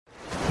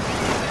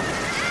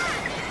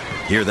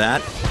Hear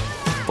that?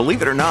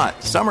 Believe it or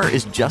not, summer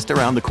is just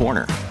around the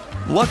corner.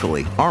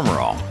 Luckily, Armor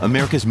All,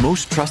 America's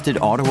most trusted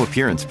auto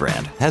appearance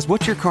brand, has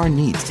what your car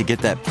needs to get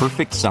that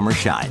perfect summer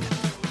shine.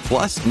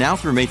 Plus, now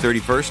through May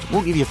 31st,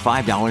 we'll give you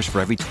 $5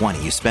 for every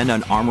 $20 you spend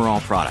on Armor All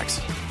products.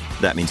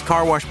 That means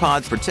car wash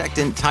pods,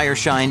 protectant, tire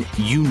shine,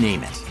 you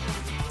name it.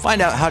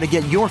 Find out how to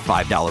get your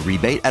 $5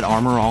 rebate at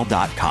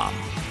armorall.com.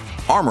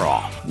 Armor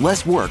All,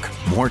 less work,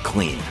 more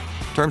clean.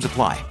 Terms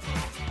apply.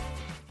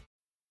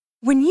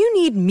 When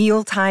you need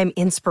mealtime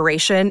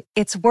inspiration,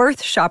 it's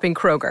worth shopping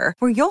Kroger,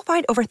 where you'll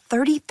find over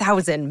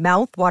 30,000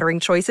 mouth-watering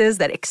choices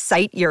that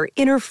excite your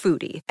inner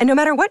foodie. And no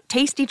matter what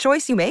tasty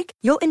choice you make,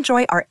 you'll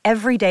enjoy our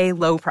everyday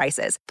low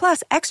prices,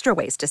 plus extra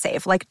ways to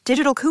save, like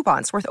digital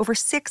coupons worth over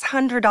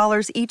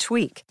 $600 each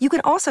week. You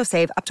can also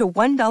save up to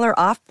 $1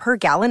 off per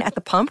gallon at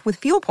the pump with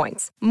fuel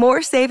points.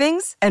 More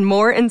savings and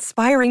more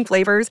inspiring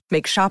flavors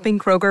make shopping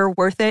Kroger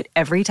worth it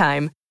every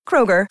time.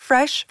 Kroger,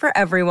 fresh for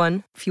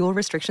everyone. Fuel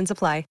restrictions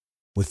apply.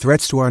 With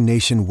threats to our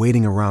nation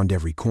waiting around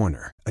every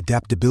corner,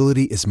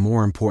 adaptability is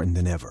more important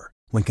than ever.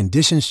 When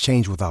conditions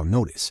change without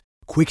notice,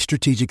 quick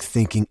strategic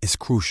thinking is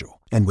crucial.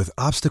 And with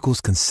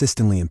obstacles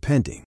consistently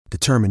impending,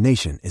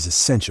 determination is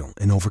essential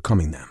in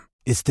overcoming them.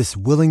 It's this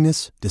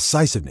willingness,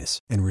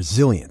 decisiveness, and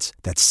resilience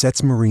that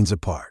sets Marines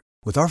apart.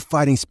 With our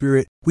fighting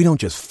spirit, we don't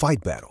just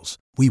fight battles,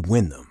 we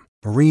win them.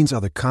 Marines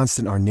are the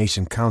constant our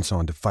nation counts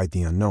on to fight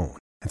the unknown.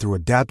 And through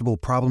adaptable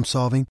problem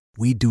solving,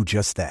 we do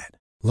just that.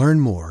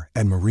 Learn more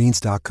at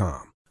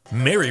Marines.com.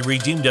 Mary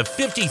redeemed a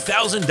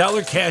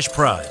 $50,000 cash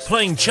prize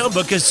playing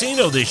Chumba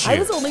Casino this year. I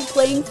was only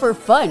playing for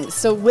fun,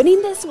 so winning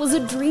this was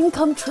a dream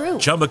come true.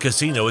 Chumba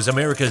Casino is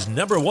America's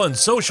 #1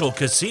 social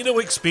casino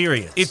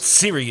experience. It's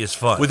serious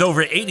fun. With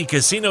over 80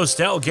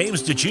 casino-style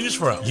games to choose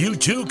from, you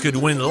too could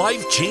win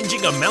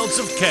life-changing amounts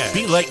of cash.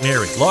 Be like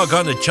Mary. Log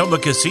on to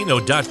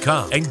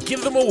ChumbaCasino.com and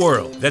give them a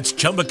whirl. That's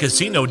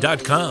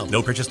ChumbaCasino.com.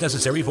 No purchase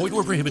necessary. Void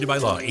or prohibited by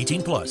law.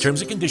 18 plus. Terms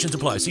and conditions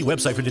apply. See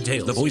website for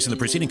details. The voice in the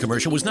preceding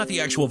commercial was not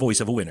the actual voice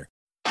of a winner.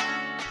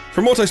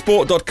 From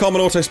Autosport.com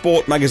and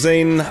Autosport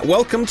magazine,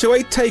 welcome to a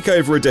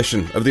takeover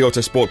edition of the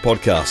Autosport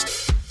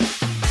podcast.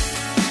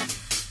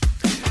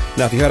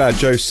 Now, if you heard our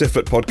Joe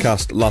Siffert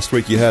podcast last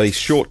week, you heard a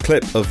short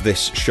clip of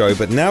this show,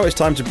 but now it's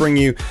time to bring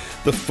you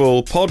the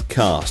full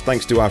podcast,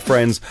 thanks to our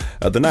friends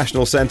at the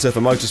National Centre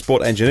for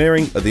Motorsport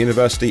Engineering at the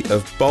University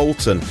of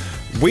Bolton.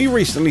 We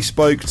recently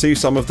spoke to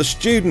some of the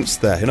students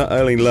there who not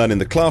only learn in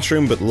the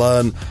classroom, but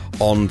learn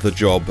on the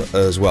job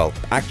as well.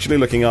 Actually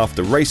looking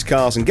after race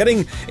cars and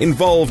getting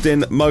involved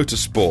in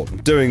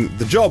motorsport, doing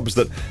the jobs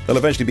that they'll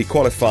eventually be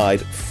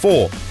qualified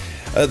for.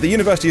 At the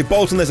University of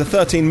Bolton, there's a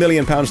 £13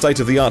 million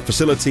state-of-the-art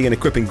facility in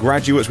equipping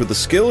graduates with the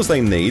skills they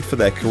need for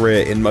their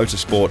career in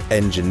motorsport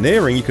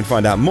engineering. You can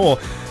find out more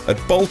at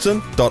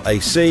bolton.ac.uk.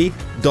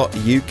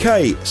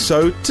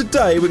 So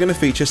today we're going to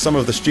feature some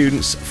of the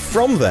students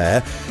from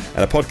there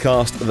and a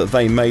podcast that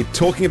they made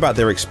talking about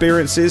their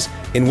experiences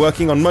in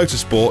working on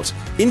motorsport.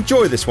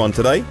 Enjoy this one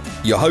today.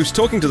 Your host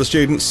talking to the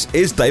students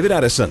is David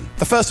Addison.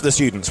 The first of the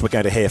students we're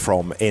going to hear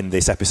from in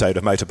this episode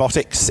of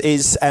Motorbotics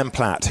is Em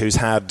Platt, who's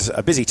had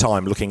a busy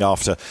time looking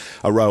after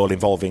a role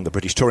involving the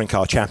British Touring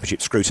Car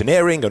Championship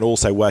scrutineering and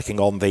also working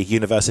on the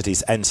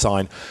university's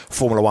Ensign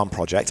Formula One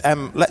project.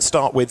 Let's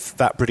start with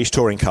that British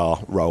Touring Car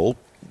role.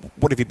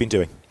 What have you been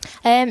doing?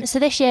 So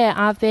this year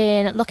I've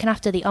been looking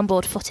after the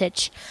onboard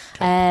footage.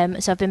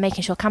 So I've been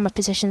making sure camera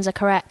positions are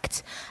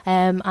correct,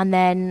 and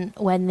then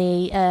when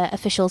the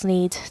officials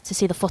need to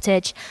see the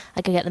footage,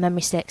 I can get the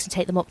memory sticks and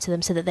take them up to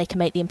them so that they can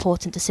make the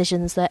important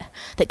decisions that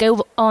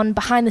go on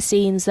behind the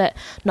scenes that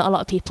not a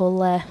lot of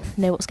people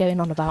know what's going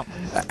on about.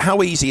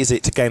 How easy is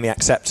it to gain the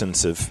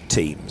acceptance of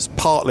teams?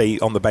 Partly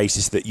on the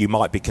basis that you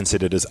might be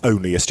considered as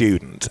only a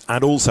student,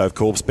 and also, of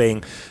course,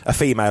 being a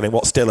female in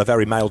what's still a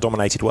very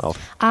male-dominated world.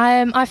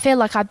 I feel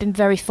like I've been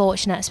very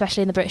fortunate,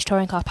 especially in the British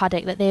Touring Car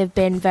paddock, that they have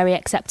been very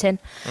accepting.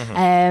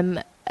 Mm-hmm.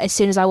 As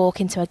soon as I walk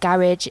into a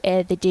garage,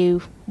 they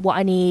do what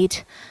I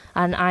need,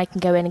 and I can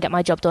go in and get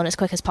my job done as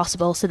quick as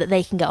possible so that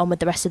they can get on with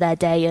the rest of their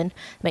day and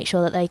make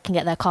sure that they can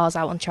get their cars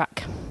out on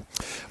track.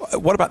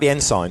 What about the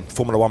Ensign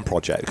Formula One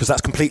project? Because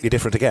that's completely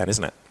different again,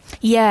 isn't it?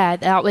 Yeah,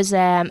 that was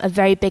a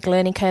very big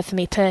learning curve for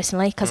me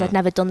personally, because I'd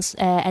never done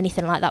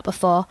anything like that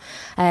before.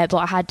 But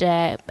I had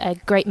a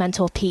great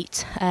mentor,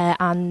 Pete,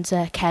 and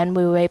Ken.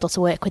 We were able to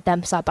work with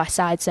them side by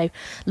side. So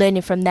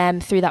learning from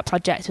them through that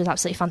project was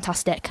absolutely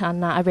fantastic,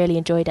 and I really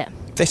enjoyed it.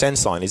 This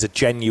Ensign is a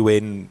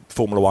genuine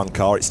Formula One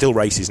car. It still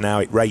races now.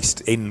 It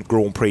raced in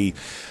Grand Prix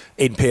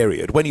in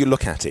period. When you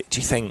look at it, do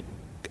you think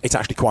it's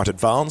actually quite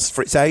advanced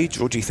for its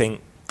age, or do you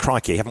think,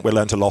 crikey, haven't we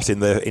learnt a lot in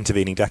the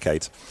intervening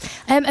decades?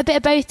 A bit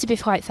of both, to be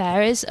quite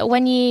fair. Is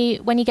when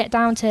you get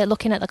down to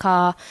looking at the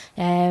car,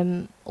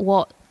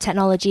 what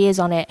technology is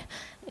on it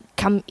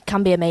can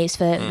be amazed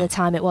for the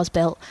time it was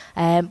built.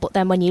 But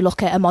then when you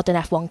look at a modern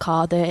F1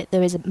 car, there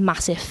is a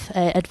massive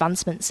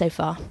advancement so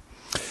far.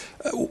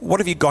 What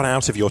have you got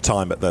out of your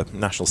time at the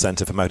National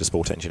Centre for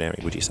Motorsport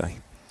Engineering, would you say?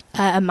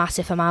 A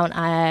massive amount.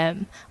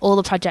 All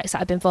the projects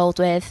that I've been involved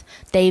with,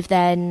 they've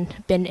then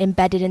been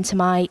embedded into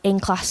my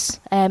in-class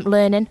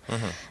learning.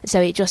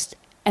 So it just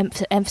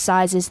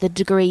emphasises the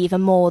degree even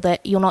more,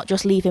 that you're not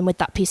just leaving with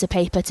that piece of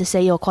paper to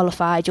say you're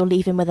qualified, you're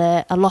leaving with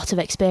a lot of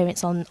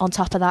experience on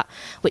top of that,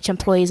 which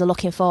employees are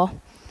looking for.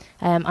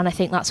 And I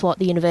think that's what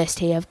the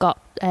university have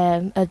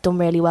done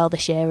really well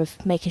this year,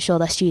 of making sure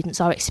their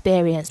students are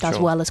experienced as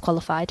well as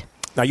qualified.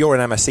 Now, you're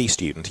an MSc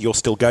student. You're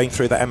still going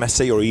through that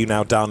MSc, or are you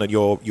now done and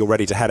you're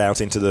ready to head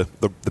out into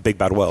the big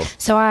bad world?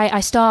 So I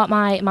start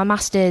my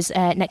Masters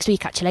next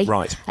week, actually.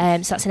 Right. So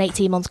that's an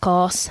 18-month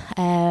course.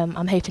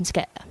 I'm hoping to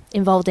get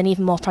involved in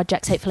even more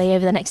projects, hopefully,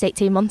 over the next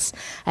 18 months.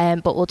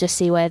 But we'll just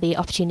see where the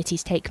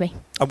opportunities take me.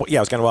 I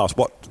was going to ask,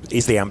 what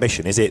is the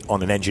ambition? Is it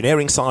on an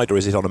engineering side, or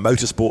is it on a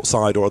motorsport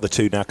side, or are the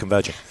two now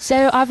converging?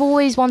 So I've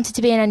always wanted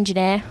to be an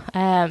engineer.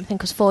 I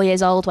think I was 4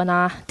 years old when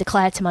I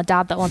declared to my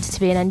dad that I wanted to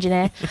be an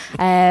engineer.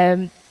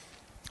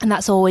 And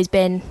that's always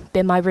been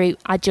my route.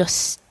 I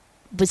just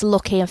was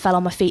lucky and fell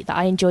on my feet that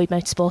I enjoyed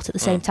motorsport at the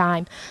same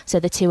time. So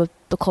the two have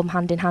become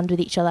hand in hand with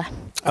each other.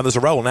 And there's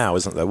a role now,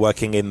 isn't there,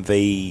 working in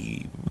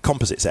the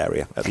composites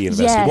area at the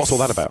university? Yes. What's all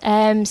that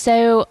about?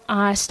 So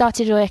I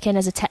started working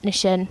as a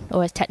technician,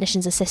 or a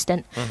technician's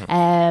assistant,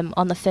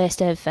 on the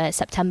 1st of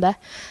September.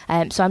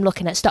 So I'm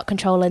looking at stock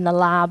control in the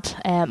lab.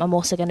 I'm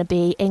also going to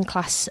be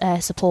in-class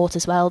support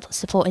as well,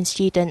 supporting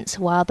students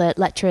while the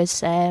lecturer's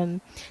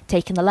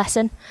taking the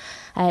lesson.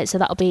 So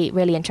that'll be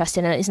really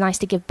interesting, and it's nice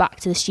to give back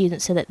to the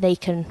students so that they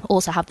can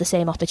also have the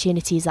same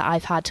opportunities that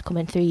I've had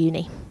coming through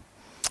uni.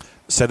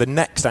 So the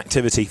next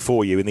activity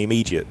for you in the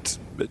immediate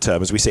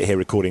term, as we sit here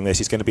recording this,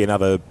 is going to be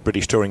another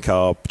British Touring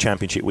Car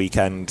Championship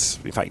weekend.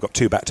 In fact, you've got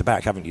two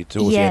back-to-back, haven't you,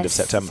 towards the end of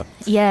September?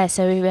 Yeah,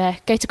 so we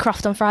go to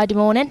Croft on Friday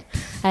morning,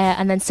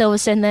 and then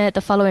Silverstone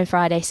the following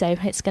Friday, so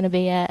it's going to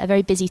be a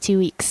very busy 2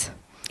 weeks.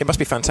 It must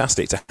be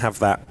fantastic to have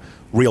that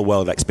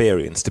real-world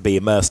experience, to be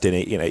immersed in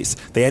it. You know,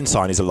 the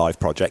Ensign is a live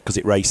project because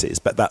it races,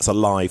 but that's a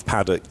live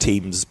paddock,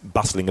 teams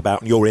bustling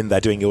about, and you're in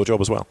there doing your job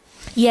as well.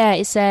 Yeah,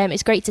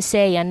 it's great to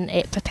see, and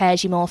it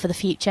prepares you more for the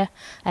future.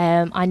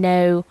 I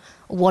know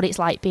what it's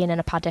like being in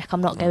a paddock.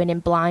 I'm not going in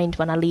blind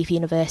when I leave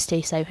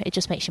university, so it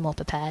just makes you more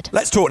prepared.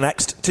 Let's talk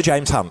next to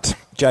James Hunt.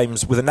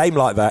 James, with a name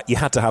like that, you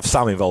had to have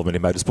some involvement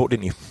in motorsport,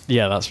 didn't you?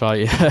 Yeah, that's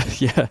right.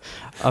 Yeah.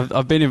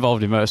 I've been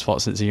involved in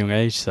motorsport since a young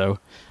age, so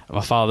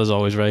my father's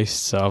always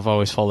raced, so I've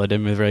always followed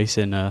him with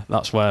racing.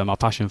 That's where my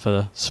passion for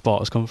the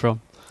sport has come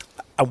from.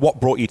 And what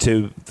brought you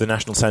to the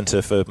National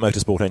Centre for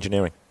Motorsport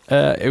Engineering?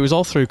 It was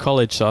all through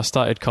college. So I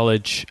started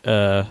college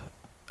to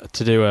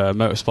do a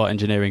motorsport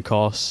engineering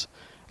course,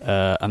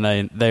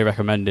 and they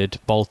recommended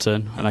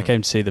Bolton, and I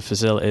came to see the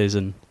facilities,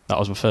 and that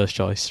was my first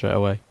choice straight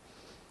away.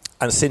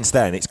 And since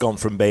then, it's gone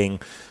from being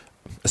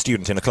a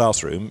student in a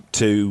classroom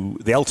to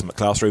the ultimate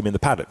classroom in the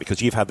paddock,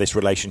 because you've had this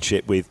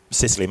relationship with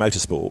Sicily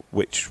Motorsport,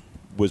 which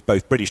was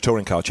both British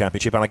Touring Car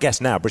Championship and I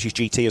guess now British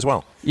GT as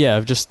well. Yeah,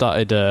 I've just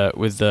started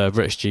with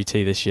British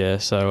GT this year.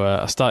 So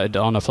I started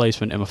on a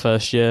placement in my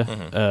first year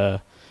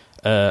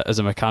as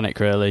a mechanic,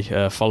 really,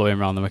 following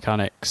around the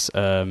mechanics.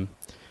 And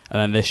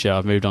then this year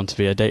I've moved on to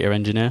be a data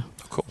engineer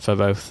for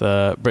both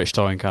British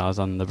Touring Cars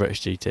and the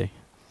British GT.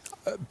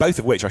 Both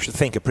of which I should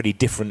think are pretty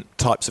different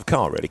types of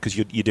car, really, because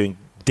you're doing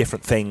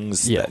different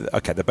things. Yeah.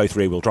 Okay, they're both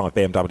rear-wheel drive,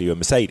 BMW and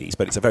Mercedes,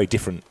 but it's a very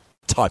different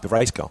type of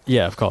race car.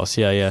 Yeah, of course.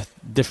 Yeah.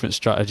 Different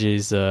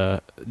strategies.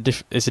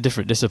 It's a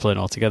different discipline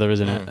altogether,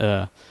 isn't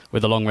it?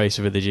 With the long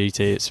racer with the GT,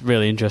 it's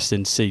really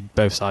interesting to see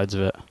both sides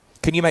of it.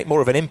 Can you make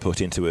more of an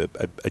input into a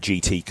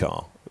GT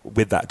car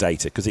with that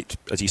data? Because it,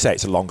 as you say,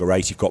 it's a longer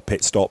race. You've got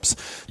pit stops,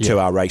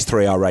 2-hour race,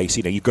 3-hour race.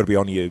 You know, you've got to be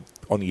on your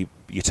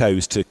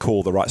toes to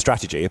call the right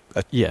strategy.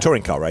 A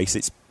touring car race,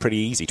 it's pretty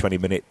easy.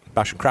 20-minute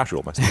bash and crash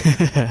almost.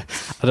 I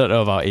don't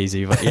know about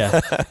easy, but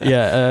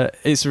yeah,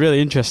 it's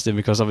really interesting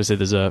because obviously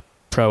there's a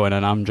pro and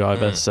an AM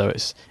driver, so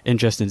it's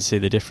interesting to see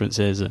the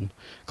differences and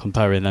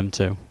comparing them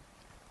two.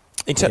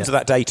 In terms of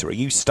that data, are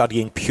you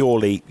studying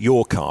purely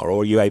your car,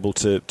 or are you able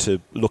to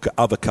look at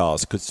other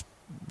cars? Because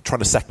trying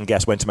to second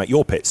guess when to make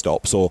your pit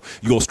stops or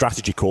your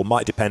strategy call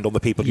might depend on the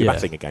people you're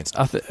battling against.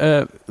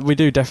 We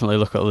do definitely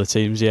look at other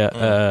teams.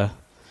 I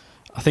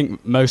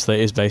think mostly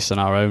it is based on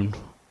our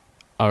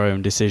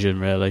own decision,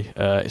 really.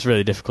 It's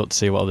really difficult to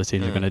see what other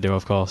teams are going to do,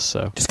 of course.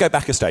 So just go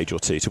back a stage or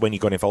two to when you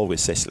got involved with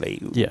Sicily.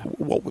 Yeah.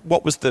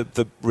 What was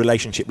the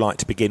relationship like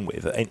to begin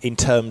with, in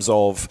terms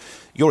of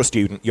you're a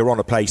student, you're on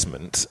a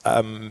placement?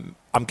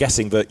 I'm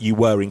guessing that you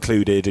were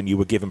included and you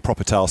were given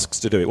proper tasks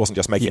to do. It wasn't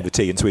just making the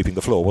tea and sweeping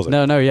the floor, was it?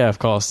 No, of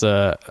course.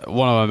 One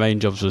of our main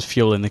jobs was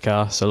fueling the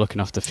car, so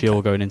looking after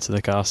fuel going into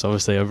the car. So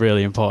obviously a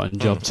really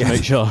important job to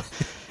make sure...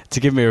 to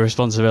give me a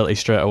responsibility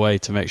straight away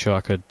to make sure I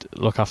could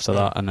look after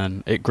that, and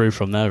then it grew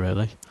from there,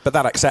 really. But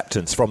that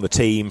acceptance from the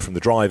team, from the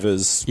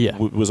drivers,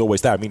 was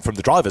always there. I mean, from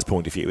the driver's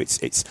point of view,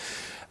 it's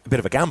a bit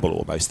of a gamble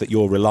almost that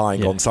you're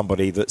relying on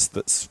somebody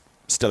that's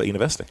still at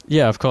university.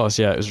 Yeah, of course,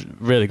 it was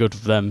really good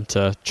for them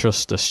to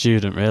trust a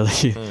student,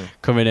 really,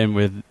 coming in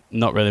with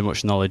not really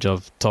much knowledge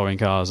of touring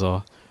cars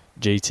or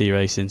GT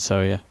racing,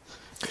 so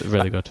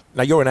really good.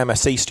 Now, you're an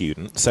MSc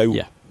student, so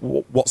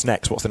what's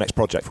next? What's the next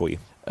project for you?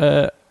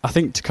 I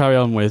think to carry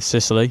on with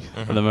Sicily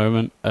at the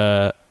moment.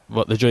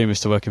 But the dream is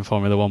to work in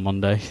Formula 1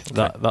 one day.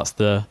 Okay. That's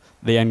the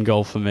end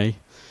goal for me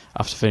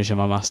after finishing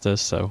my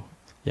Masters. So,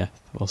 yeah,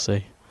 we'll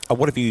see. And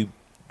what have you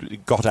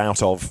got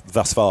out of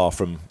thus far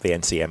from the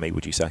NCME,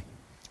 would you say?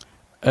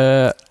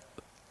 An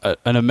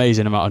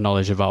amazing amount of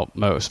knowledge about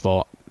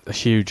motorsport, a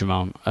huge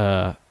amount.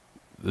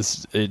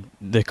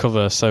 They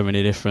cover so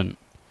many different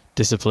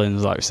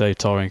disciplines, like say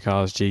touring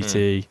cars,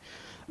 GT.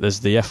 There's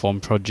the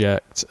F1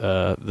 project.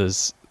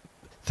 There's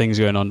things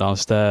going on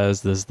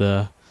downstairs. There's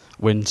the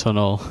wind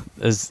tunnel.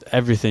 There's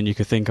everything you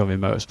could think of in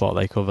motorsport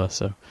they cover.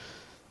 So,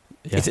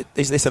 yeah.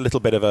 Is this a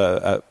little bit of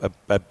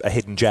a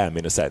hidden gem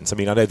in a sense? I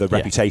mean, I know the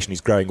reputation is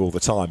growing all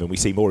the time, and we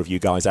see more of you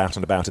guys out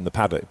and about in the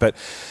paddock, but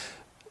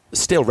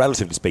still,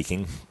 relatively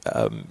speaking,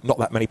 not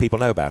that many people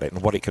know about it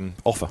and what it can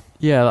offer.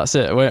 Yeah, that's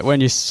it.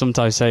 When you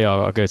sometimes say,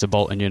 I'll go to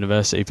Bolton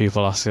University,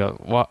 people ask,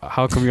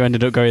 how come you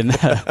ended up going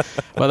there?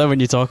 But then when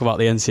you talk about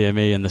the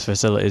NCME and the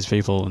facilities,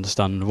 people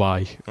understand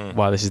why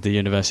this is the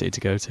university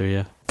to go to,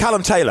 yeah.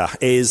 Callum Taylor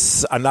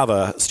is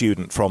another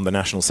student from the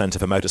National Centre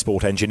for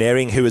Motorsport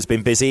Engineering who has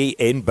been busy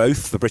in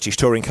both the British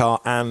Touring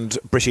Car and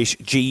British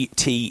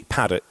GT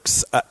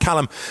paddocks.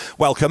 Callum,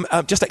 welcome.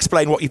 Just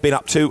explain what you've been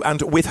up to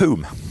and with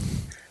whom.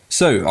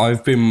 So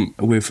I've been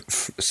with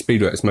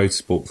Speedworks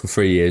Motorsport for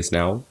 3 years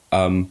now.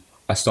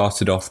 I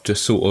started off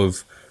just sort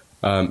of,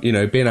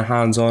 being a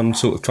hands-on,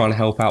 sort of trying to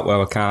help out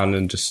where I can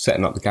and just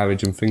setting up the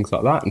garage and things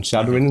like that and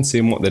shadowing and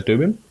seeing what they're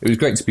doing. It was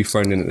great to be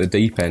thrown in at the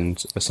deep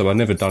end. So I'd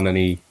never done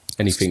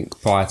anything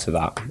prior to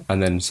that.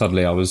 And then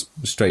suddenly I was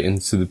straight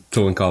into the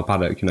touring car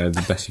paddock,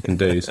 the best you can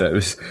do. So it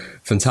was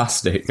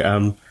fantastic.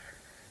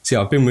 So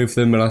yeah, I've been with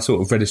them and I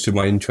sort of registered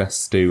my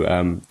interest to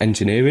do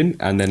engineering,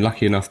 and then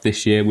lucky enough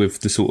this year with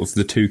the sort of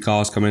the 2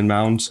 cars coming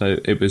round, so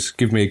it was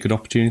giving me a good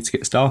opportunity to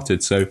get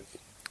started. So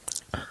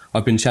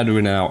I've been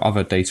shadowing our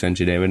other data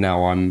engineer, and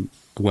now I'm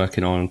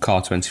working on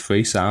Car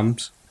 23,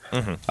 Sam's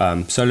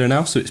solo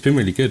now, so it's been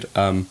really good.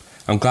 I'm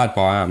glad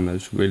where I am.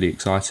 It's really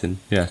exciting,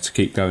 to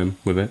keep going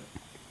with it.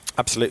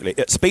 Absolutely.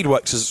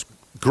 Speedworks has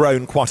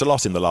grown quite a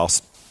lot in the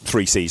last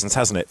 3 seasons,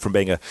 hasn't it? From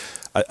being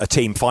a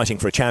team fighting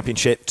for a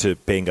championship to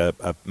being a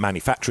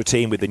manufacturer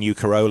team with the new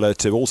Corolla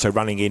to also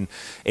running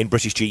in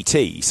British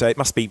GT. So it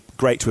must be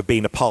great to have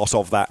been a part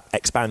of that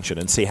expansion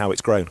and see how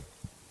it's grown.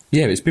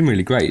 Yeah, it's been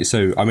really great.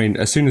 So, I mean,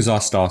 as soon as I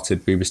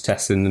started, we was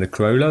testing the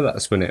Corolla.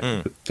 That's when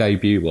it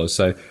debut was.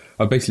 So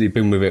I've basically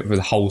been with it for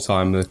the whole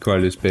time the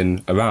Corolla's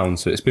been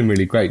around. So it's been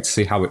really great to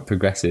see how it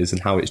progresses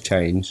and how it's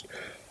changed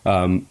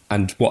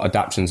and what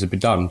adaptations have been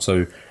done.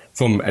 So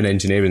from an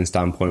engineering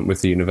standpoint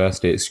with the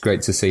university, it's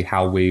great to see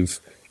how we've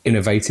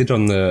innovated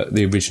on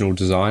the original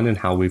design and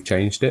how we've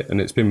changed it,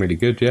 and it's been really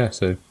good,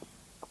 so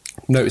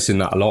noticing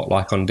that a lot,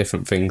 like on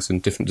different things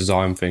and different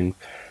design things.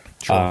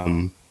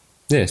 Sure.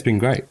 It's been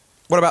great.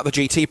 What about the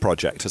GT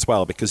project as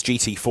well? Because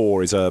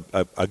GT4 is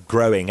a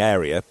growing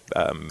area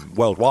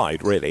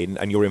worldwide, really,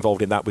 and you're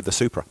involved in that with the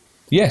Supra.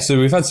 Yeah, so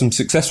we've had some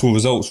successful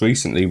results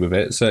recently with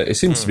it, so it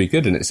seems to be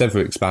good and it's ever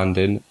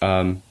expanding.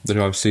 The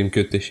drive seemed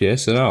good this year,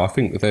 so no, I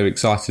think they're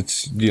excited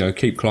to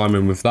keep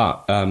climbing with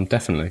that,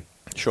 definitely.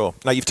 Sure.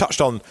 Now, you've touched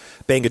on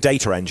being a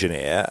data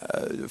engineer.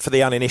 For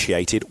the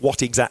uninitiated,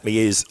 what exactly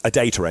is a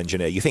data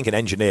engineer? You think an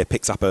engineer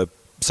picks up a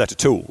set of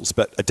tools,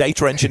 but a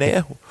data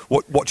engineer,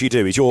 what do you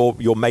do? Is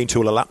your main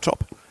tool a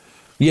laptop?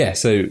 Yeah,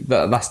 so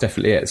that's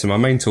definitely it. So my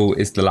main tool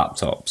is the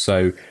laptop.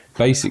 So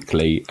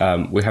basically,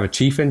 we have a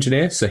chief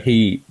engineer, so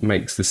he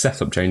makes the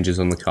setup changes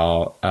on the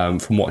car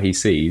from what he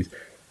sees.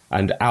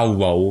 And our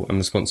role and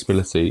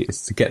responsibility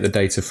is to get the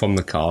data from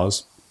the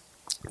cars,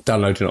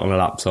 downloading it on a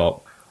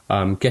laptop,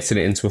 getting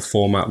it into a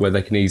format where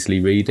they can easily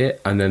read it.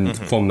 And then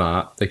from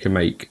that, they can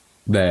make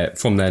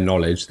from their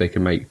knowledge, they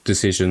can make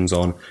decisions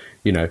on,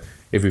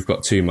 if we've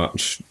got too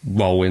much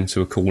roll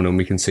into a corner and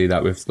we can see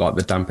that with like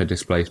the damper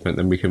displacement,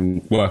 then we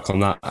can work on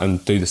that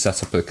and do the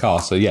setup of the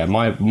car. So yeah,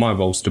 my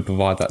role is to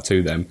provide that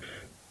to them.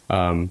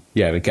 And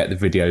get the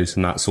videos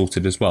and that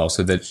sorted as well.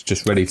 So they're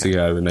just ready to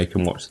go and they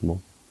can watch them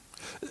all.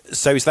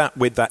 So is that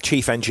with that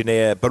chief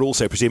engineer, but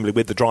also presumably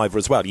with the driver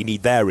as well? You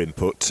need their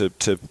input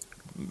to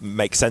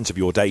make sense of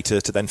your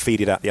data to then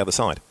feed it out the other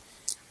side?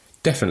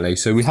 Definitely.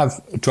 So we have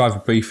driver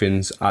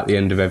briefings at the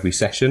end of every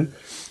session.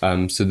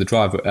 So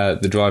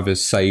the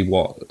drivers say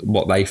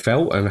what they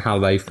felt and how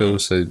they feel.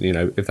 So,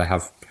 if they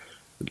have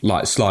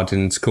like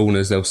sliding into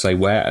corners, they'll say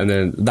where, and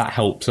then that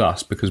helps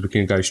us because we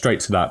can go straight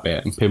to that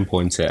bit and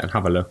pinpoint it and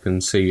have a look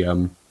and see,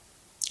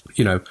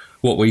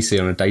 what we see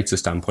on a data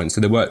standpoint.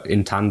 So they work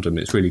in tandem.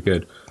 It's really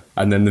good.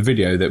 And then the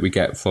video that we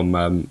get from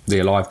the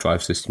Alive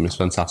Drive system is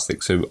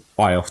fantastic. So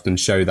I often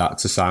show that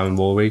to Sam and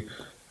Rory.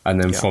 And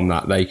then from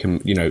that, they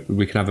can,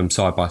 we can have them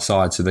side by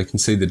side so they can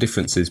see the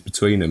differences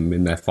between them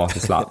in their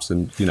fastest laps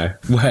and,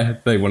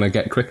 where they want to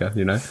get quicker,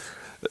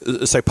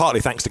 So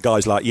partly thanks to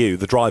guys like you,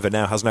 the driver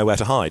now has nowhere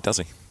to hide, does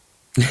he?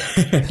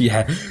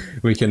 Yeah,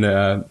 we can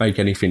make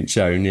anything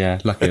shown,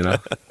 lucky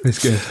enough.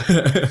 It's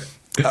good.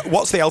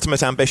 What's the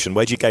ultimate ambition?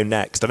 Where do you go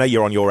next? I know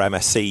you're on your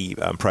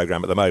MSc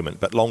programme at the moment,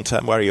 but long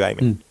term, where are you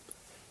aiming?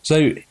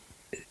 So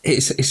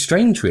it's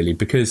strange, really,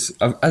 because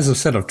as I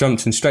said, I've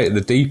jumped in straight at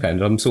the deep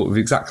end. I'm sort of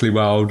exactly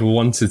where I would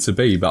wanted to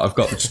be, but I've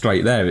got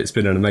straight there. It's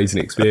been an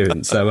amazing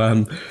experience.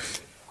 So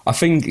I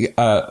think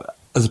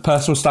as a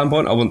personal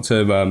standpoint, I want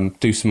to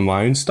do some of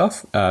my own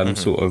stuff,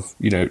 sort of,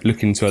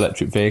 look into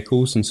electric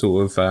vehicles and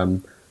sort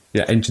of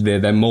engineer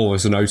them more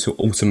as an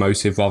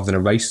automotive rather than a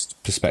race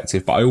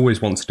perspective. But I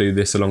always want to do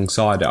this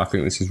alongside it. I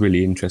think this is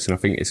really interesting. I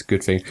think it's a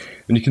good thing.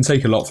 And you can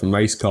take a lot from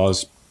race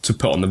cars to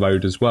put on the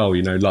road as well,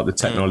 like the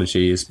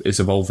technology is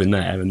evolving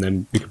there, and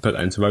then we can put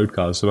that into road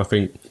cars. So I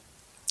think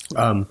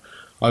I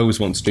always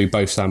want to do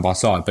both side by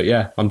side. But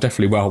yeah, I'm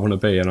definitely where I want to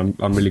be, and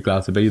I'm really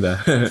glad to be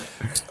there.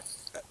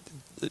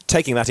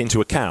 Taking that into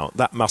account,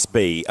 that must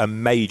be a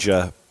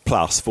major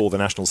plus for the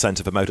National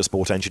Centre for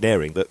Motorsport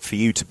Engineering, that for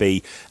you to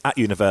be at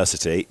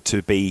university,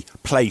 to be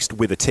placed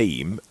with a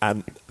team,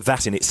 and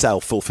that in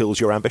itself fulfills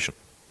your ambition.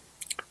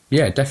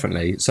 Yeah,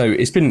 definitely. So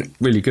it's been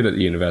really good at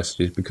the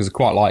universities because I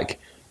quite like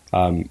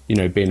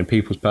being a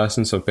people's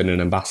person, so I've been an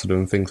ambassador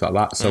and things like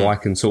that, so I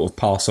can sort of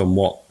pass on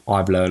what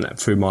I've learned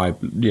through my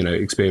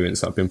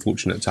experience that I've been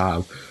fortunate to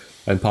have,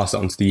 and pass it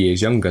on to the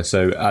years younger.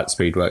 So at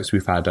Speedworks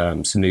we've had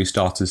some new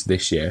starters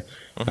this year,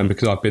 and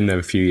because I've been there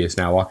a few years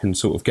now, I can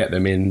sort of get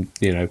them in,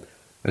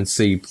 and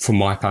see from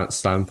my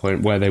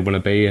standpoint where they want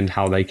to be and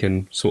how they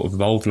can sort of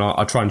evolve, and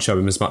I try and show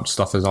them as much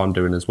stuff as I'm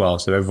doing as well,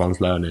 so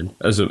everyone's learning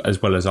as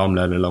well as I'm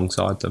learning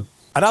alongside them.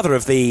 Another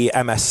of the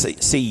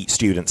MSc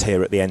students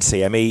here at the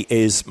NCME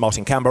is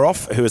Martin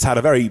Kambaroff, who has had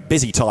a very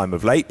busy time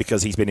of late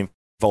because he's been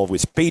involved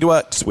with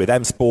Speedworks, with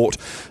M Sport.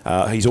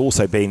 He's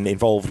also been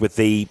involved with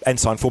the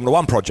Ensign Formula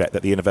 1 project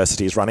that the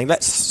university is running.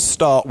 Let's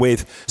start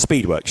with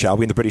Speedworks, shall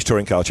we, in the British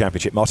Touring Car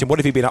Championship. Martin, what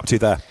have you been up to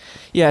there?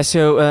 Yeah,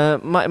 so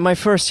my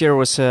first year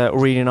was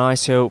really nice.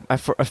 So I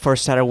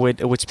first started with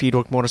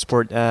Speedworks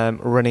Motorsport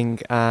running.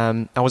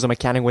 I was a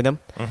mechanic with them.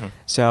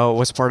 So I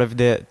was part of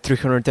the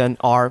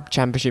 310R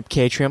Championship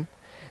Caterham.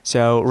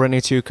 So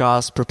running 2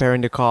 cars, preparing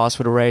the cars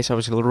for the race, I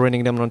was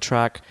running them on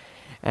track.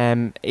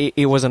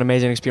 It was an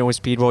amazing experience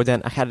with Speedworks.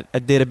 Then I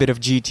did a bit of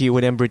GT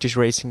with them, British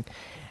Racing,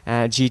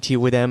 GT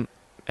with them,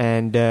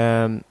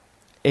 and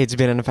it's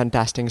been a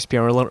fantastic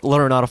experience.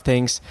 Learn a lot of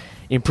things,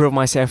 improve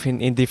myself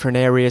in different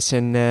areas,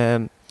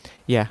 and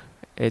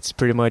it's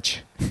pretty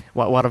much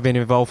what I've been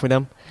involved with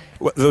them.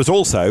 There was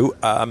also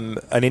an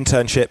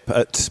internship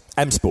at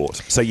M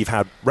Sport. So you've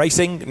had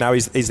racing. Now,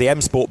 is the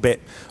M Sport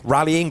bit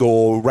rallying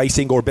or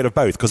racing or a bit of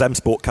both? Because M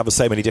Sport covers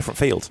so many different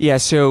fields. Yeah,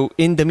 so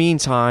in the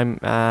meantime,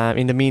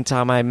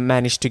 I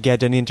managed to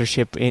get an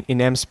internship in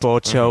M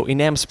Sport. So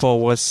in M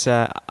Sport was,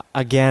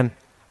 again,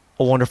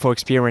 a wonderful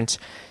experience.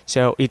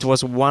 So it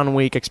was 1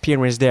 week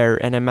experience there,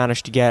 and I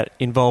managed to get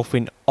involved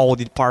in all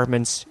the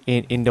departments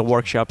in the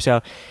workshop.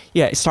 So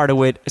yeah, it started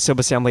with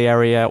sub-assembly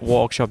area,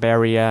 workshop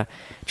area,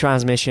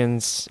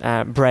 transmissions,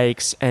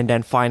 brakes, and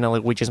then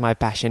finally, which is my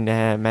passion,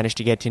 managed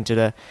to get into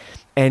the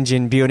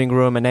engine building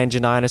room and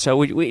engine iron.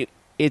 So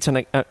it's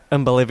an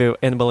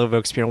unbelievable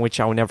experience, which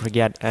I will never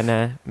forget,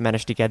 and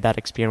managed to get that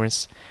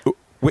experience.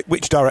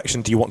 Which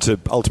direction do you want to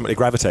ultimately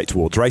gravitate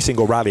towards, racing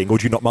or rallying, or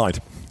do you not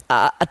mind?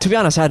 To be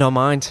honest, I don't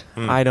mind.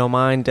 I don't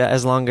mind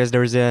as long as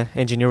there's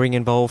engineering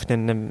involved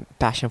and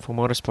passion for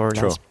motorsport.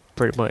 Sure.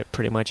 That's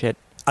pretty much it.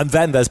 And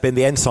then there's been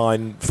the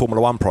Ensign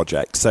Formula 1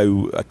 project,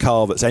 so a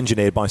car that's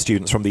engineered by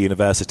students from the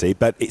university,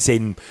 but it's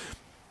in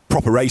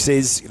proper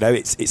races.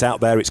 It's out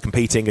there, it's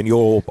competing, and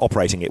you're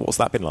operating it. What's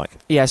that been like?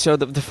 Yeah, so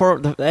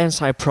the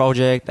Ensign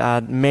project,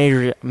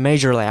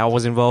 majorly I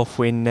was involved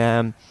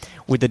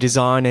with the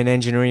design and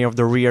engineering of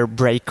the rear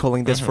brake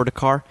cooling disc for the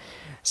car.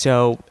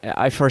 So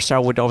I first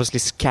started with obviously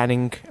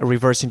scanning,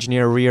 reverse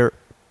engineer rear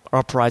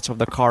uprights of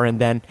the car, and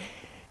then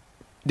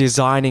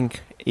designing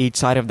each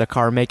side of the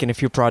car, making a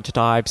few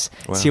prototypes,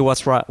 see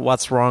what's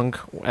wrong,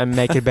 and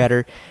make it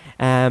better.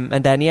 And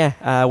then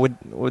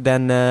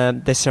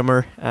this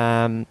summer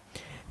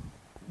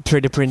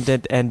 3D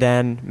printed and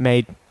then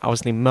made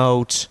obviously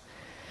modes,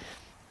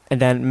 and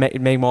then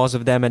make most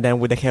of them, and then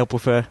with the help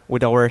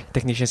with our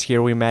technicians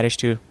here, we managed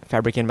to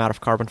fabricate them out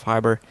of carbon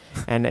fiber.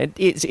 And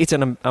it's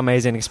an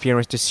amazing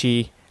experience to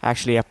see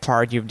actually a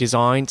part you've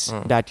designed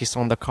that is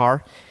on the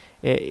car.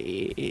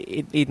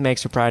 It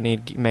makes you proud, and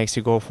it makes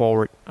you go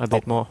forward a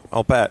bit more.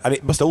 I'll bet. And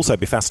it must also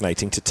be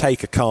fascinating to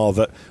take a car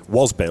that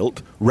was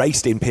built,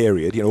 raced in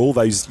period, all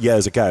those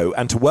years ago,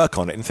 and to work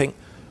on it and think,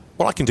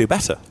 well, I can do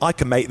better. I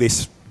can make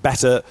this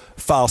better,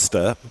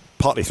 faster,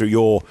 partly through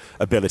your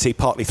ability,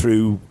 partly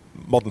through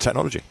modern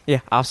technology.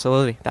 Yeah,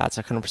 absolutely. That's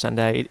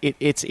 100%.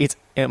 It's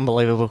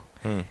unbelievable.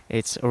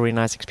 It's a really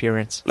nice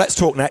experience. Let's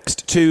talk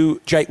next to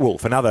Jake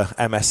Wolf, another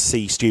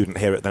MSc student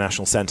here at the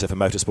National Centre for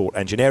Motorsport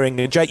Engineering.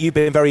 And Jake, you've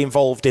been very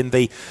involved in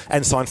the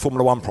Ensign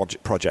Formula 1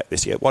 project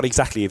this year. What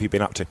exactly have you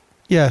been up to?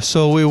 Yeah,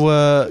 so we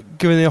were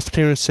given the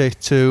opportunity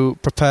to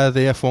prepare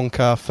the F1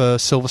 car for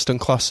Silverstone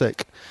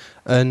Classic,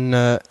 and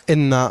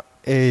in that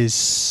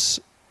is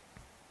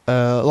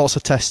lots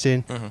of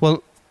testing.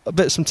 Well,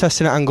 some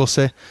testing at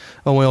Anglesey,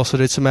 and we also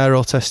did some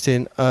aero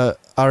testing at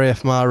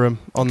RAF Marham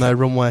on their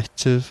runway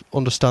to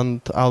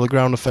understand how the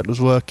ground effect was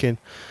working.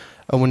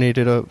 and we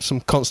needed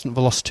some constant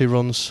velocity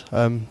runs.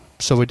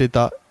 So we did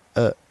that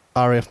at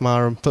RAF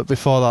Marham. But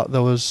before that,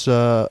 there was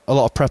a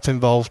lot of prep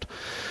involved.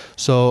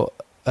 So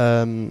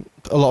a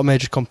lot of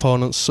major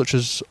components such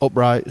as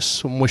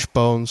uprights and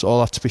wishbones all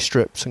have to be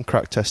stripped and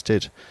crack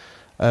tested.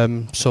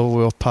 So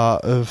we were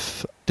part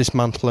of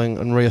dismantling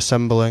and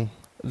reassembling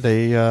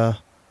the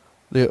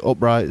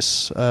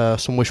uprights,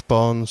 some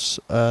wishbones.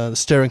 The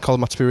steering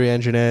column had to be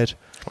re-engineered.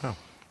 Wow.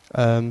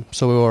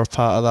 So we were a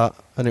part of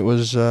that, and it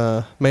was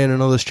me and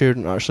another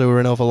student actually were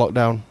in over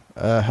lockdown,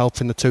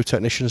 helping the 2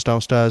 technicians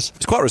downstairs.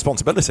 It's quite a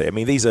responsibility. I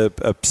mean, these are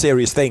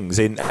serious things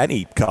in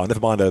any car, never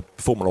mind a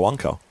Formula 1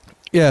 car.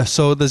 Yeah,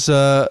 so there's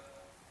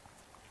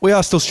we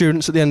are still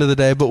students at the end of the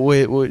day, but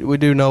we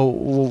do know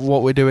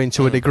what we're doing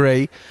to a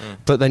degree.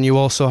 But then you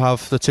also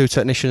have the 2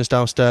 technicians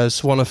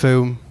downstairs, one of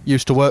whom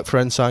used to work for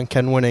Ensign,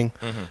 Ken Winning.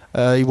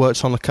 He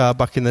worked on the car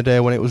back in the day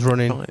when it was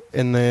running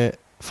in the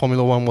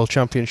Formula 1 World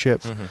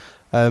Championship.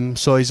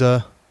 So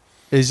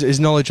his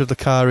knowledge of the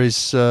car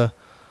is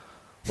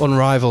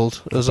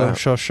unrivaled, as I'm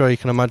sure you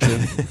can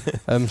imagine.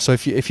 So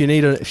if you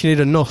need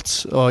a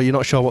nut, or you're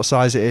not sure what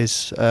size it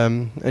is,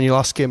 and you'll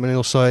ask him, and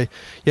he'll say,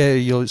 "Yeah,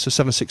 it's a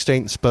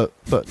 7/16, but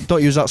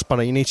don't use that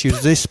spanner. You need to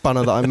use this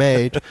spanner that I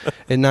made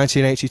in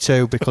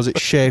 1982 because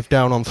it's shaved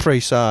down on 3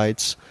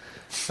 sides."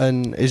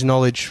 And his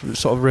knowledge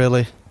sort of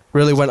really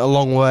went a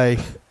long way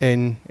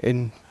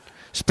in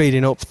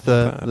speeding up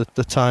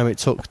the time it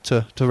took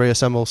to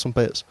reassemble some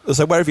bits.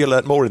 So where have you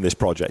learnt more in this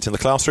project? In the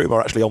classroom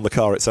or actually on the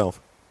car itself?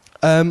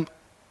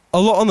 A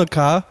lot on the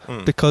car,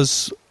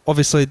 because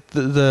obviously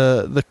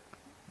the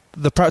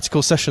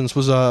practical sessions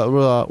were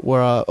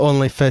our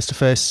only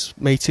face-to-face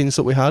meetings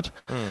that we had.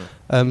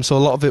 So a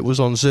lot of it was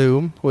on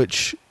Zoom,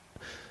 which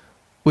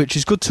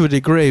is good to a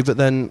degree, but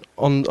then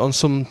on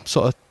some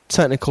sort of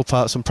technical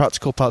parts and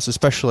practical parts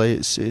especially,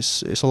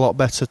 it's a lot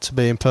better to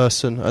be in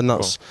person, and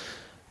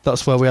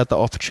that's where we had that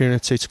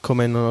opportunity to come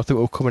in. And I think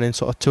we were coming in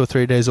sort of 2 or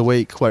 3 days a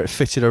week, where it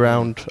fitted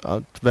around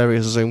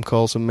various Zoom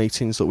calls and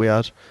meetings that we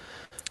had.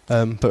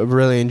 But I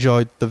really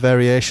enjoyed the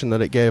variation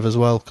that it gave as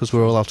well, because we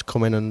were allowed to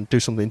come in and do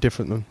something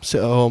different than sit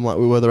at home like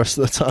we were the rest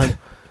of the time.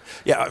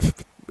 Yeah,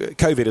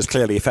 COVID has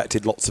clearly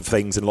affected lots of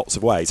things in lots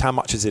of ways. How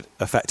much has it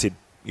affected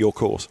your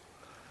course?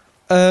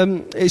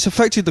 It's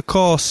affected the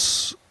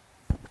course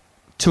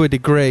to a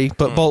degree,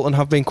 but Bolton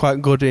have been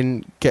quite good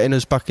in getting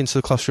us back into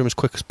the classroom as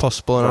quick as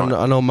possible. And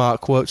I know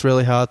Mark worked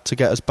really hard to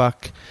get us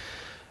back,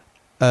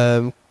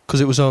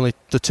 because it was only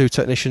the 2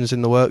 technicians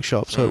in the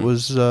workshop, so it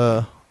was...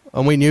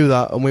 and we knew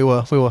that, and we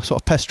were sort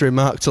of pestering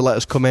Mark to let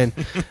us come in,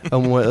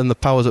 and the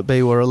powers that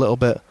be were a little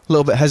bit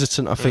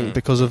hesitant, I think,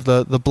 because of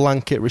the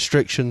blanket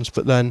restrictions.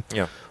 But then,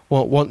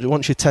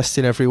 once you're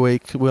testing every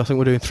week, I think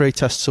we're doing 3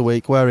 tests a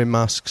week, wearing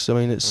masks. I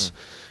mean,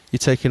 you're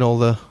taking all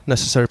the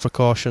necessary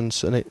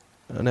precautions, and it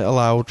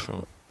allowed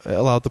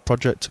the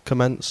project to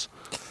commence.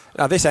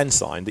 Now, this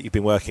Ensign that you've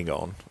been working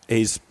on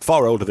is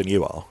far older than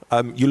you are.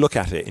 You look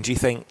at it, and do you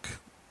think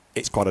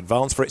it's quite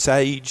advanced for its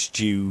age?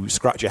 Do you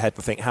scratch your head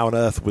and think, how on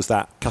earth was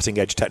that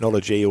cutting-edge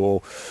technology,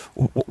 or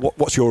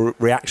what's your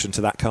reaction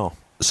to that car?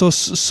 So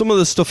some of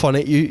the stuff on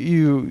it,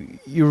 you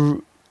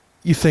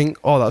think,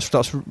 oh, that's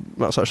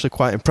actually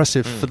quite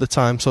impressive for the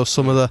time. So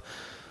some of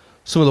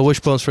the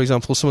wishbones, for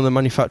example, some of the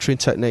manufacturing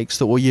techniques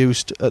that were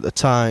used at the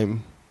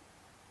time,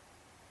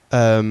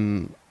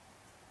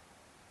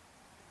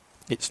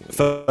 it's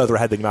further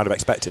ahead than you might have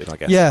expected, I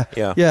guess.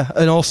 Yeah,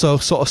 and also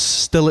sort of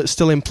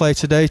still in play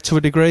today to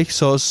a degree.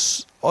 So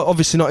it's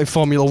obviously not in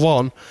Formula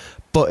 1,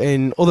 but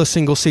in other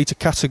single-seater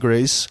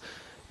categories,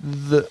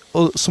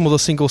 some of the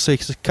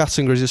single-seater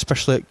categories,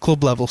 especially at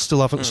club level, still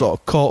haven't sort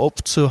of caught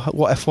up to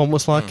what F1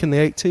 was like in the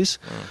 80s.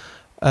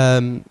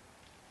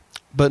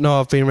 But no,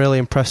 I've been really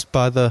impressed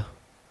by the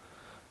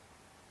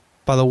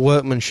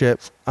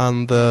workmanship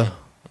and the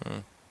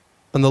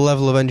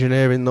level of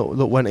engineering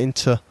that went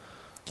into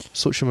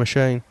such a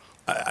machine.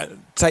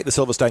 Take the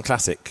Silverstone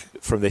Classic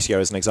from this year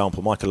as an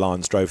example. Michael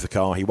Lyons drove the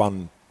car. He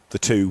won the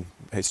 2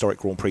 historic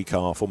Grand Prix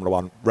car Formula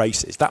 1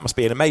 races. That must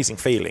be an amazing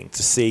feeling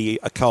to see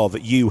a car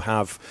that you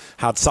have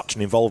had such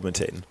an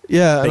involvement in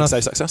being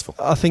so successful.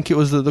 I think it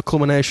was the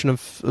culmination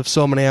of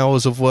so many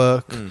hours of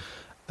work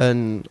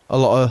and a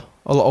lot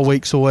of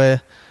weeks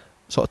away,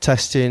 sort of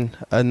testing,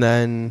 and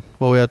then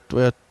we had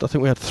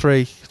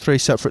three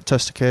separate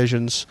test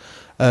occasions,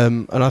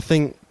 and I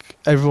think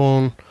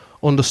everyone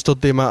understood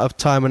the amount of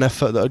time and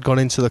effort that had gone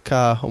into the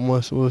car, and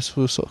was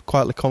sort of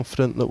quietly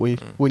confident that we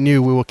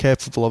knew we were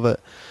capable of it,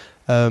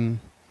 and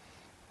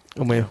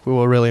we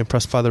were really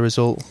impressed by the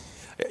result.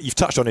 You've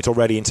touched on it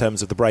already in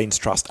terms of the brains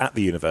trust at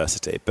the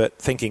university, but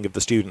thinking of the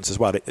students as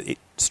well, it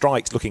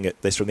strikes, looking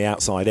at this from the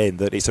outside in,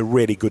 that it's a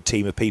really good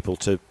team of people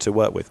to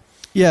work with.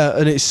 Yeah,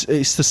 and it's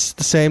the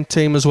same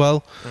team as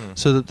well.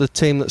 So that the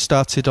team that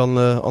started on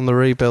the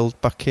rebuild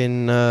back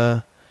in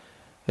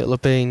it'll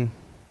have been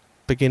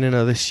beginning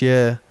of this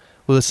year,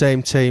 were the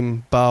same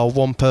team bar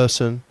one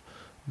person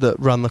that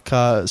ran the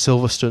car at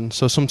Silverstone.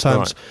 So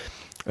sometimes,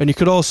 and you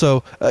could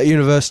also at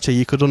university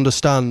you could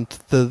understand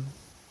the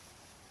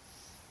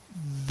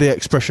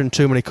expression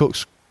 "too many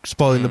cooks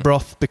spoiling the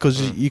broth,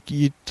 because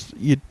you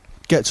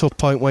get to a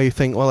point where you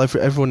think, well,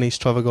 everyone needs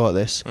to have a go at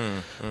this.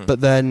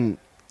 But then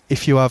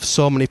if you have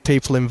so many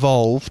people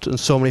involved and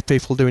so many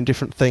people doing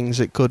different things,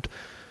 it could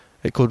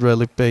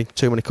really be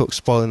too many cooks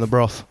spoiling the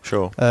broth.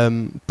 Sure.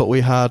 But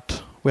we had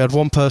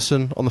one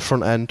person on the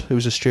front end who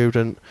was a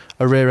student,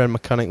 a rear end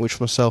mechanic, which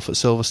was myself at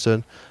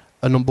Silverstone,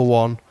 a number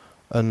one,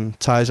 and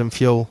tyres and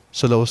fuel.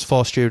 So there was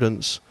 4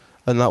 students,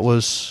 and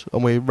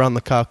we ran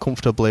the car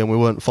comfortably and we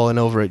weren't falling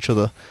over each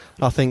other.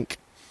 I think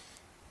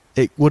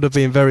it would have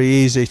been very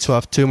easy to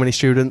have too many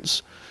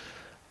students,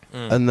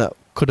 and that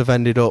could have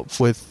ended up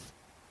with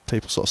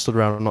people sort of stood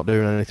around and not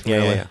doing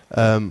anything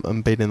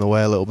and being in the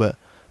way a little bit.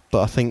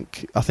 But I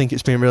think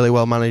it's been really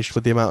well managed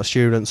with the amount of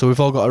students. So we've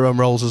all got our own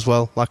roles as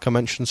well, like I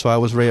mentioned. So I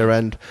was rear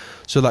end,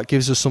 so that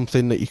gives us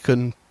something that you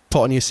can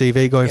put on your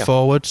CV going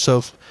forward. So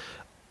if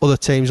other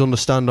teams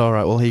understand, all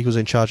right, well, he was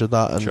in charge of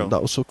that, and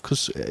that was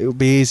because it would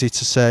be easy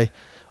to say,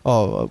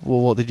 oh,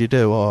 well, what did you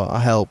do? Or I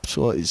helped.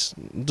 Well, it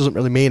doesn't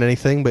really mean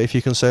anything, but if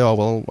you can say, oh,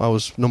 well, I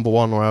was number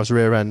one or I was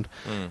rear end,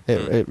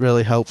 it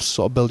really helps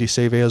sort of build your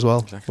CV as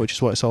well, which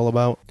is what it's all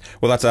about.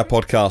 Well, that's our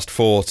podcast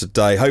for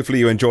today. Hopefully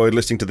you enjoyed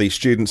listening to these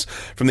students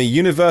from the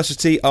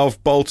University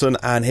of Bolton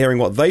and hearing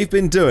what they've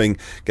been doing,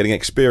 getting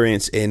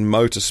experience in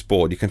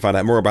motorsport. You can find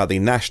out more about the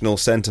National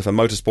Centre for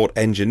Motorsport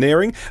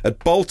Engineering at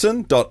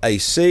bolton.ac.uk.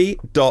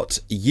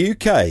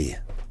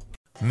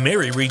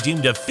 Mary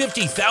redeemed a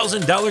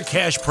 $50,000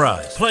 cash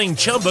prize playing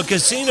Chumba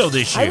Casino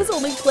this year. I was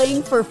only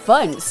playing for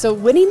fun, so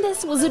winning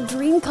this was a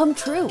dream come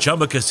true.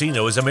 Chumba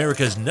Casino is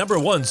America's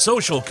 #1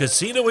 social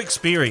casino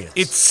experience.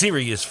 It's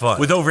serious fun.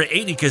 With over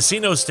 80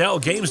 casino-style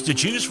games to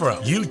choose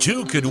from, you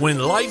too could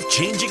win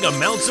life-changing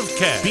amounts of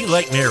cash. Be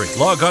like Mary.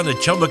 Log on to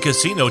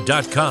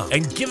ChumbaCasino.com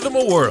and give them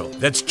a whirl.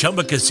 That's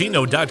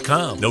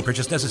ChumbaCasino.com. No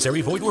purchase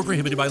necessary. Void or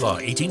prohibited by law.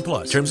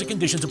 18+. Terms and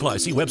conditions apply.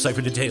 See website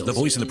for details. The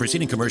voice in the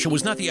preceding commercial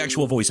was not the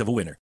actual voice of a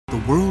winner.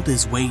 The world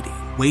is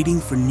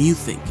waiting for new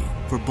thinking,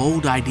 for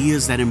bold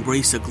ideas that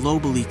embrace a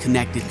globally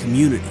connected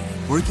community,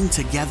 working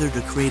together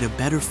to create a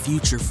better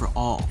future for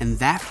all. And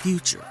that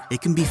future,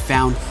 it can be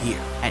found here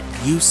at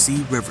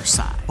UC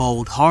Riverside.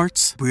 Bold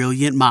hearts,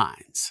 brilliant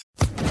minds.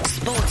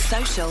 Sports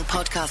Social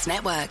Podcast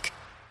Network.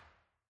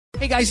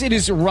 Hey guys, it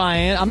is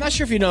Ryan. I'm not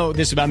sure if you know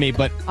this about me,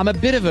 but I'm a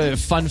bit of a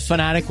fun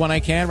fanatic when I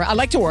can. I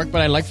like to work,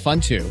 but I like fun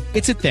too.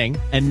 It's a thing.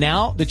 And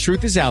now the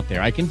truth is out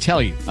there. I can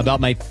tell you about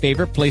my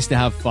favorite place to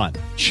have fun.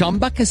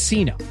 Chumba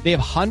Casino. They have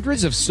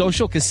hundreds of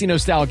social casino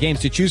style games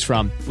to choose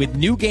from with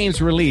new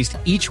games released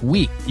each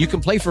week. You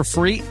can play for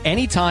free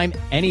anytime,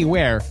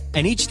 anywhere.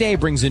 And each day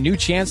brings a new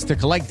chance to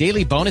collect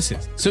daily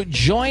bonuses. So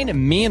join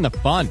me in the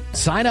fun.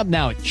 Sign up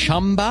now at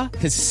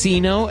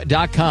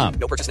ChumbaCasino.com.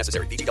 No purchase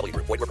necessary. VGW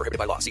Group. Void where prohibited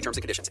by law. See terms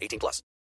and conditions. 18+.